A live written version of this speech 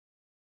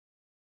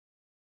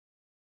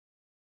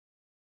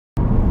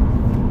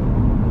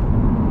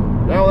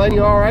then,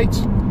 you alright?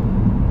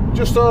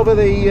 Just over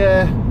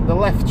the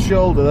left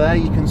shoulder there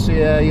you can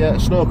see a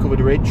snow-covered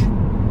ridge,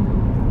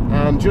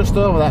 and just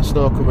over that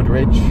snow-covered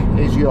ridge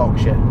is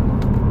Yorkshire,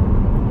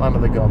 land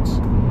of the gods.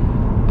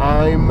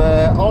 I'm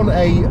on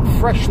a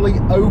freshly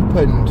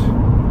opened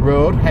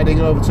road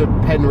heading over to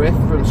Penrith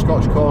from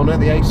Scotch Corner,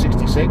 the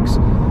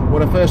A66.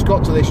 When I first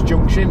got to this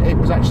junction it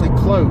was actually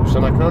closed,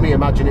 and I can only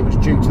imagine it was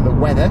due to the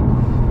weather.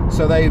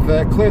 So they've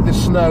cleared the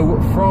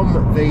snow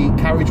from the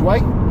carriageway,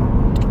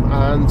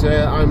 and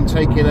I'm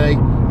taking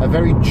a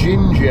very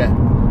ginger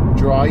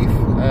drive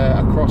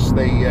across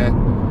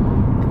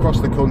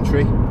the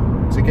country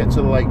to get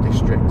to the Lake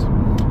District.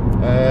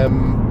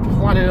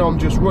 Planning on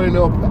just running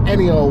up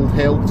any old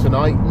hill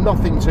tonight,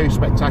 nothing too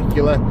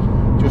spectacular.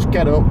 Just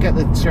get up, get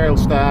the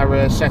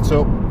Trailstar set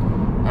up,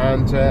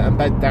 and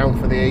bed down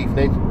for the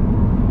evening.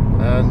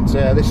 And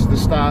this is the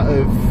start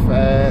of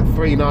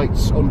 3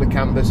 nights under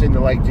canvas in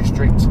the Lake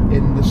District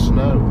in the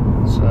snow.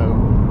 So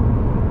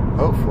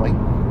hopefully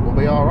we'll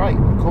be all right.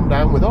 We'll come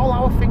down with all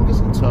our fingers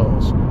and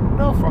toes.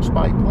 No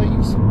frostbite,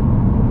 please.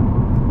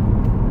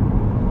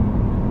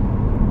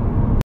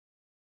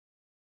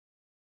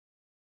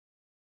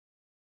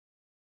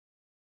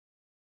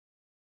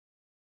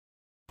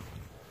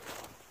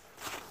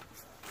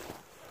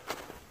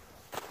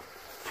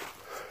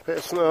 Bit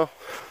of snow.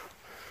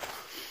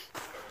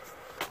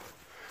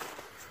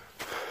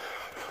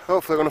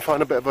 Hopefully we're going to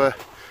find a bit of a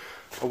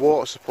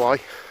water supply.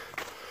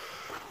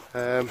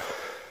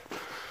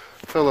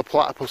 Fill the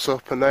platypus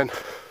up and then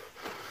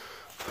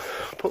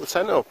put the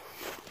tent up.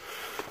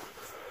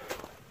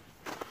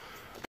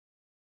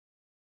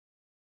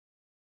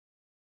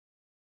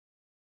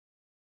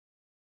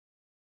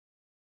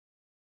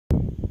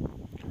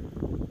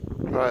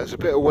 Right, there's a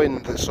bit of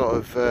wind that's sort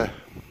of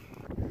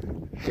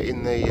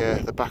hitting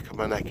the back of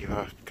my neck if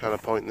I kind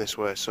of point this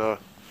way, so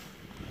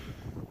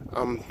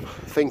I'm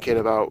thinking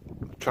about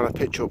trying to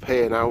pitch up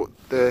here now.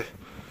 The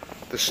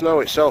snow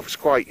itself is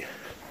quite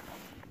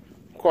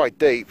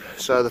deep,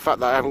 so the fact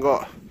that I haven't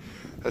got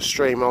a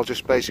stream, I'll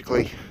just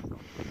basically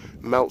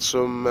melt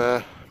some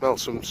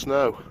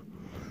snow,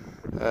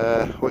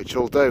 which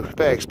will do. A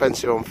bit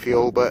expensive on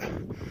fuel, but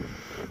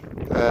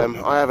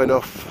I have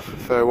enough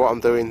for what I'm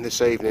doing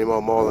this evening,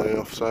 or more than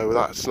enough, so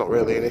that's not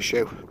really an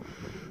issue.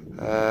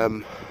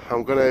 I'm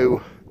going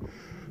to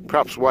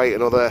perhaps wait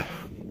another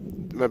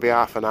maybe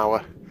half an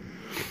hour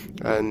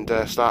and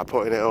start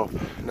putting it up.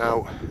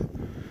 Now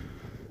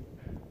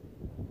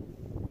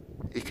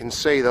you can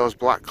see those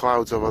black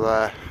clouds over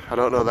there. I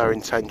don't know their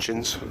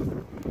intentions,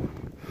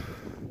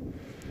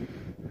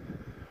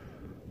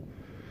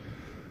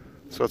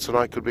 so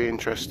tonight could be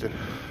interesting.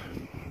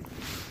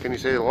 Can you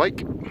see the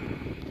lake?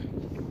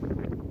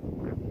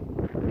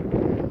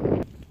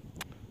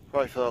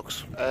 Right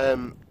folks, a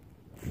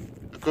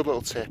good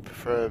little tip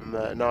from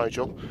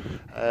Nigel.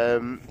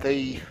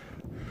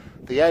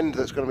 The end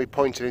that's going to be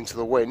pointed into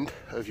the wind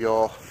of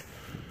your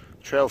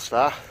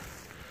Trailstar,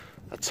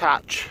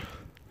 attach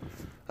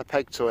a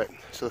peg to it.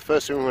 So the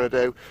first thing we're going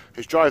to do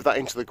is drive that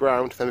into the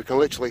ground, then we can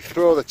literally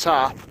throw the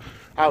tarp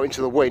out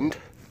into the wind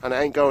and it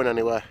ain't going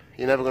anywhere.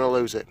 You're never going to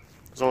lose it,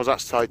 as long as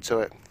that's tied to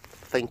it.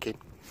 Thinking.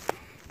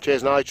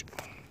 Cheers, Nige.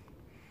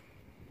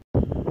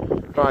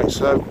 Right,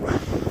 so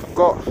I've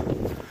got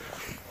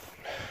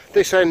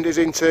this end is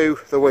into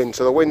the wind,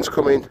 so the wind's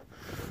coming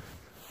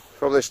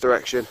from this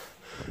direction,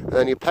 and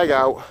then you peg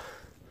out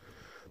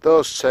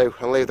those two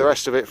and leave the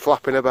rest of it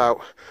flapping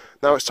about.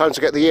 Now it's time to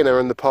get the inner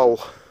and the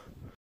pole.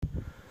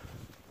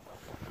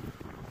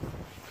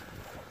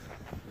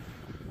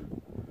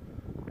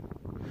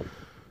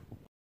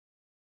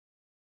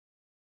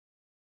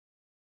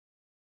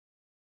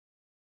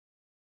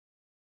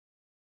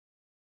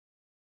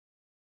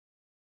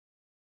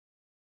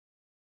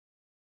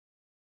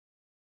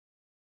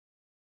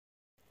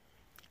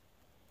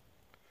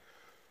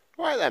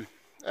 Right then,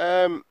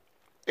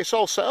 it's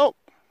all set up.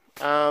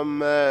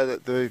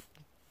 The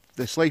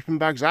sleeping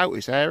bag's out,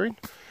 it's airing.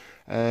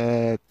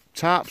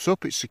 Tarp's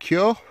up, it's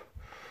secure.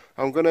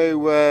 I'm going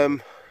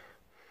to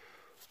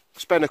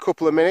spend a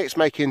couple of minutes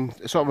making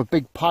sort of a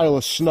big pile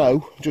of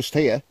snow just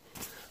here,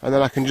 and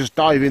then I can just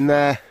dive in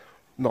there.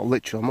 Not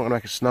literally, I'm not going to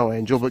make a snow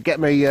angel, but get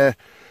me you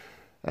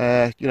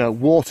know,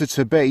 water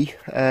to be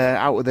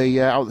out of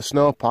the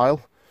snow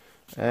pile.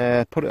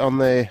 Put it on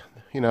the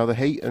the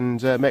heat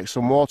and make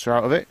some water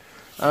out of it.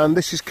 And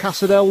this is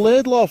Cassadell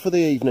Laidlaw for the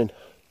evening.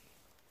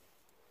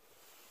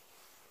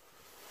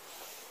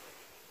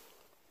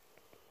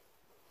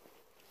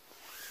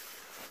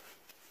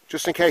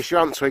 Just in case you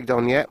haven't twigged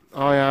on yet,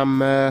 I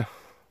am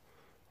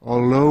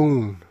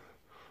alone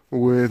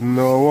with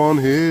no one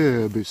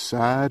here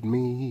beside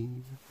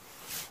me.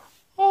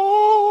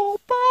 All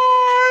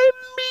by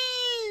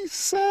me,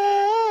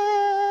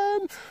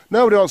 son.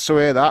 Nobody wants to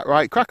hear that.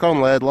 Right, crack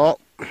on, Laidlaw.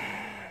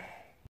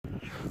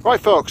 Right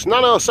folks,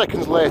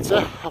 nanoseconds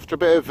later, after a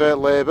bit of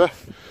labour,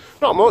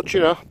 not much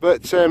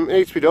but it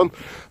needs to be done.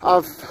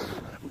 I've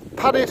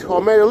padded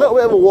or made a little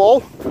bit of a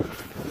wall.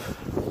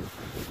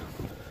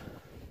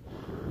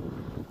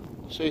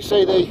 So you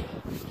see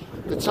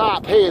the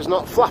tarp here is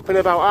not flapping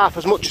about half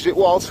as much as it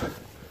was.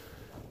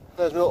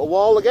 There's my little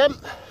wall again.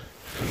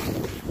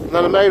 And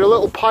then I made a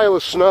little pile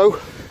of snow,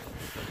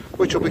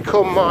 which will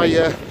become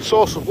my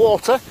source of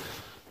water.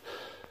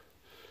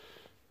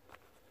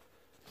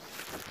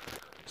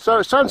 So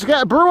it's time to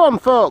get a brew on,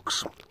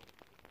 folks.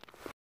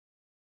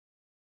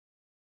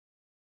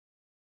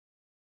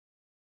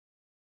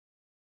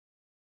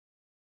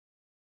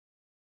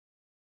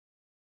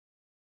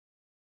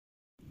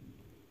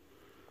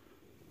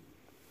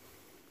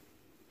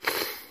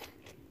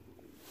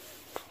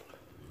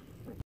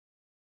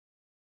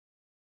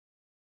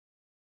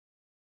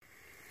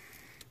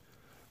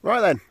 Right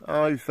then,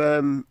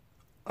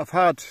 I've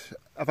had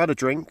a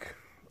drink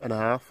and a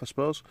half, I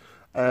suppose.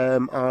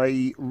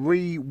 I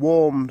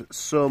re-warmed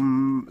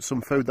some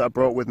food that I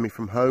brought with me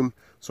from home,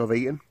 so I've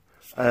eaten.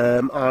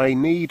 I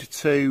need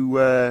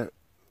to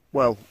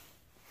well,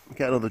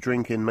 get another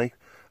drink in me,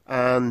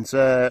 and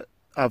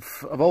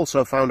I've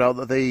also found out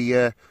that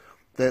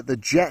the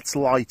jet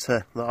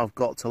lighter that I've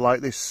got to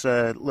light this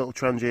little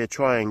Trangia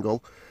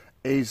triangle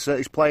is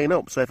playing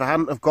up. So if I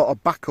hadn't have got a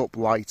backup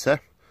lighter,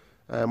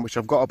 which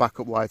I've got a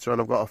backup lighter and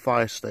I've got a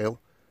fire steel,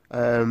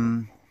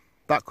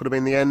 that could have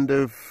been the end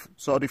of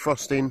sort of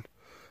defrosting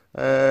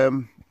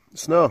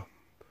snow.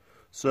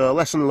 So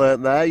lesson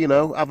learnt there, you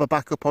know, have a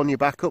backup on your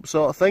backup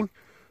sort of thing.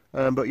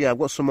 But yeah, I've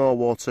got some more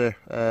water,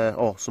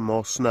 or some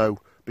more snow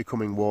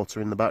becoming water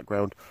in the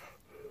background.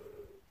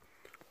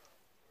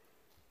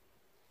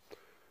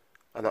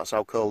 And that's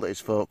how cold it is,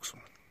 folks.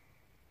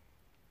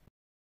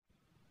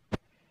 Do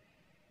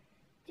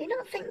you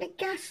not think the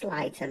gas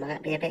lighter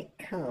might be a bit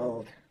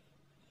cold?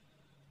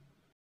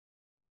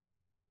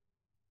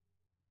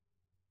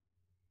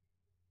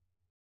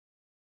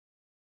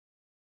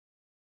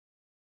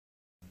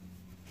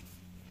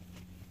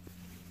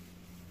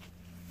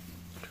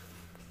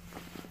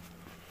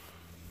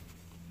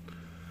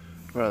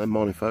 Right then,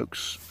 morning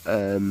folks.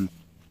 Didn't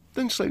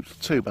sleep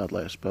too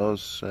badly, I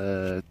suppose.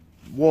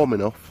 Warm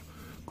enough.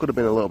 Could have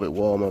been a little bit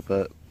warmer,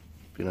 but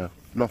you know,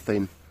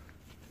 nothing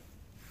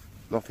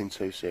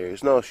too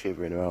serious. No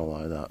shivering or all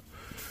like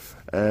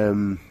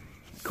that.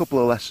 Couple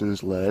of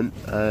lessons learned.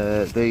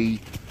 The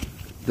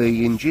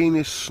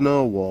ingenious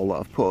snow wall that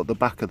I've put at the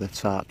back of the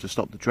tarp to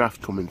stop the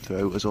draft coming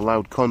through has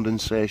allowed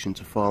condensation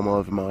to form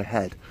over my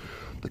head.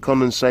 The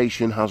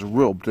condensation has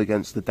rubbed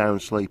against the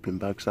down sleeping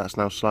bag, so that's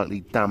now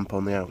slightly damp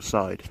on the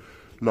outside.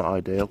 Not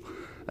ideal.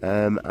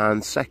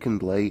 And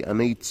secondly, I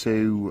need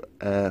to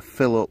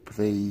fill up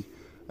the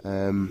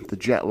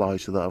jet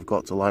lighter that I've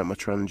got to light my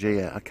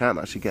Trangia. I can't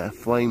actually get a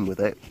flame with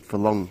it for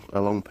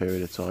a long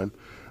period of time.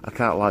 I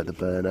can't light the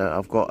burner.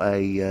 I've got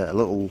a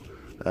little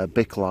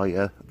Bic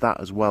lighter, that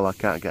as well I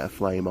can't get a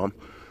flame on.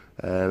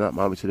 That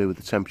might be to do with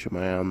the temperature of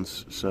my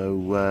hands.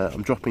 So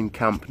I'm dropping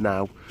camp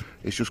now.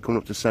 It's just coming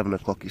up to 7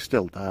 o'clock, it's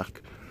still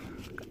dark.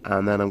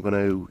 And then I'm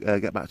going to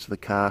get back to the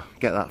car,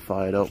 get that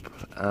fired up,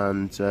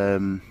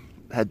 and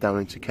head down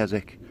into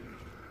Keswick.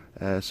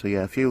 So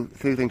yeah, a few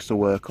things to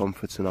work on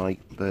for tonight,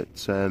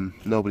 but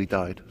nobody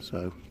died,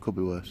 so could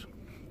be worse.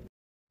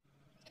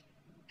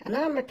 I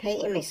know I'm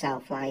repeating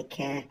myself like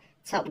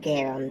Top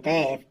Gear on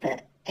Dave,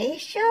 but are you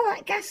sure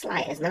that gas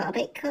lighter's not a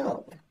bit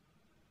cold?